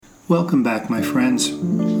Welcome back, my friends.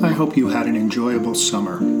 I hope you had an enjoyable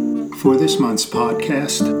summer. For this month's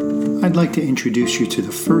podcast, I'd like to introduce you to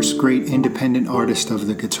the first great independent artist of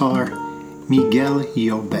the guitar, Miguel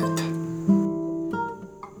Llobet.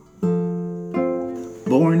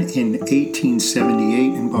 Born in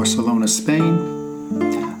 1878 in Barcelona,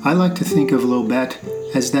 Spain, I like to think of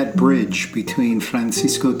Llobet as that bridge between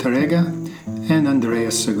Francisco Tárrega and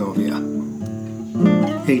Andreas Segovia.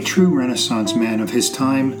 A true Renaissance man of his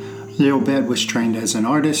time, Llobet was trained as an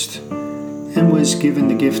artist and was given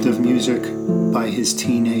the gift of music by his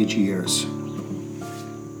teenage years.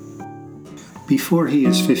 Before he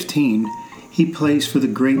is 15, he plays for the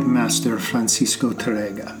great master Francisco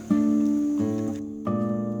Tárrega.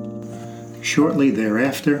 Shortly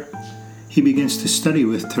thereafter, he begins to study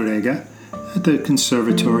with Tárrega at the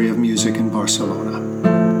Conservatory of Music in Barcelona.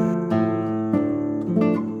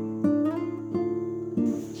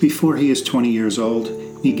 Before he is 20 years old,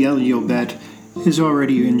 Miguel Llobet is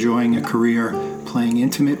already enjoying a career playing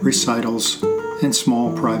intimate recitals and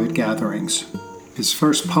small private gatherings. His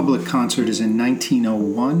first public concert is in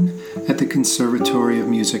 1901 at the Conservatory of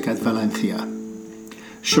Music at Valencia.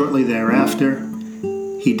 Shortly thereafter,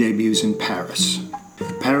 he debuts in Paris.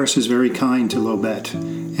 Paris is very kind to Llobet,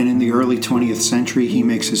 and in the early 20th century he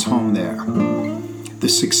makes his home there. The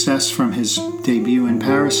success from his debut in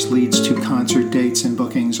Paris leads to concert dates and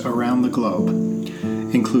bookings around the globe,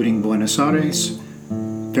 including Buenos Aires,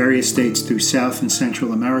 various dates through South and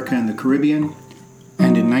Central America and the Caribbean,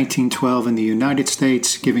 and in 1912 in the United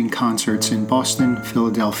States, giving concerts in Boston,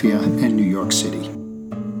 Philadelphia, and New York City.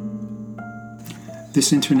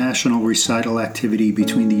 This international recital activity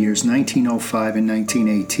between the years 1905 and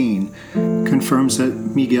 1918 confirms that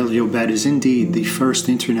Miguel Llobet is indeed the first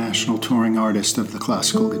international touring artist of the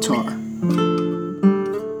classical guitar.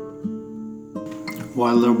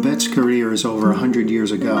 While Llobet's career is over 100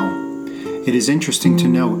 years ago, it is interesting to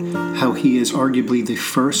note how he is arguably the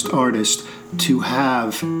first artist to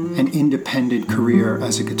have an independent career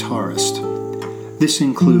as a guitarist. This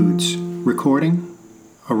includes recording,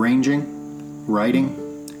 arranging,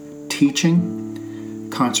 writing, teaching,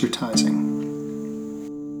 concertizing.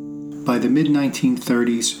 By the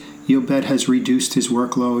mid-1930s, Llobet has reduced his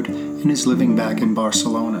workload and is living back in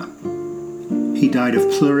Barcelona. He died of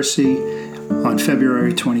pleurisy on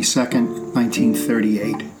February 22,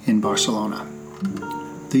 1938, in Barcelona.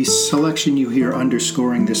 The selection you hear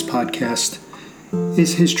underscoring this podcast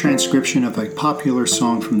is his transcription of a popular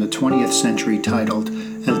song from the 20th century titled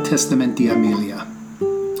El Testament de Amelia.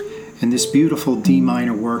 In this beautiful D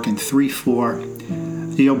minor work in 3/4,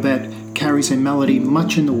 Llobet carries a melody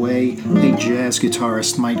much in the way a jazz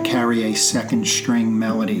guitarist might carry a second string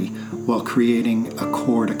melody while creating a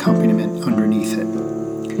chord accompaniment underneath it.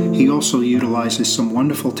 He also utilizes some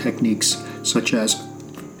wonderful techniques such as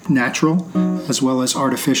natural as well as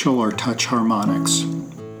artificial or touch harmonics.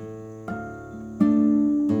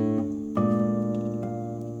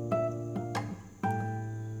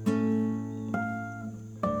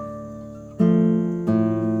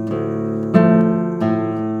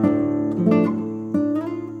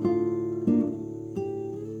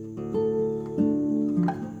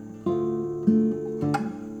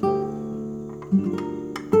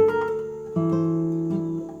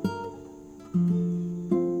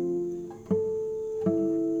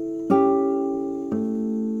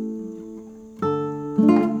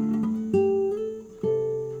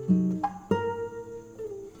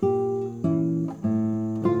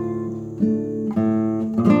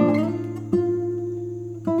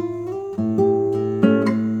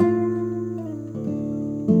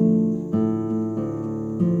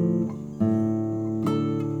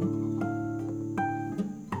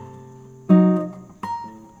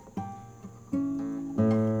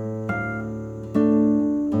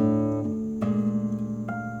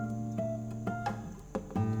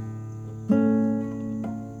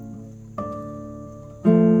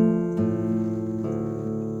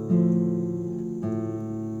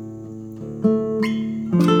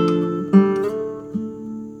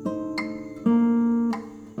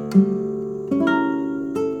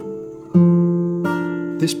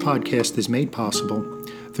 This podcast is made possible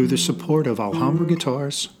through the support of Alhambra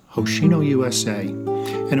Guitars, Hoshino USA,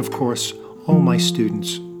 and of course, all my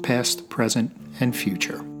students, past, present, and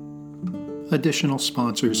future. Additional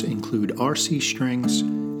sponsors include RC Strings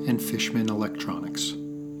and Fishman Electronics.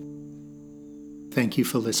 Thank you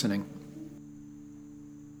for listening.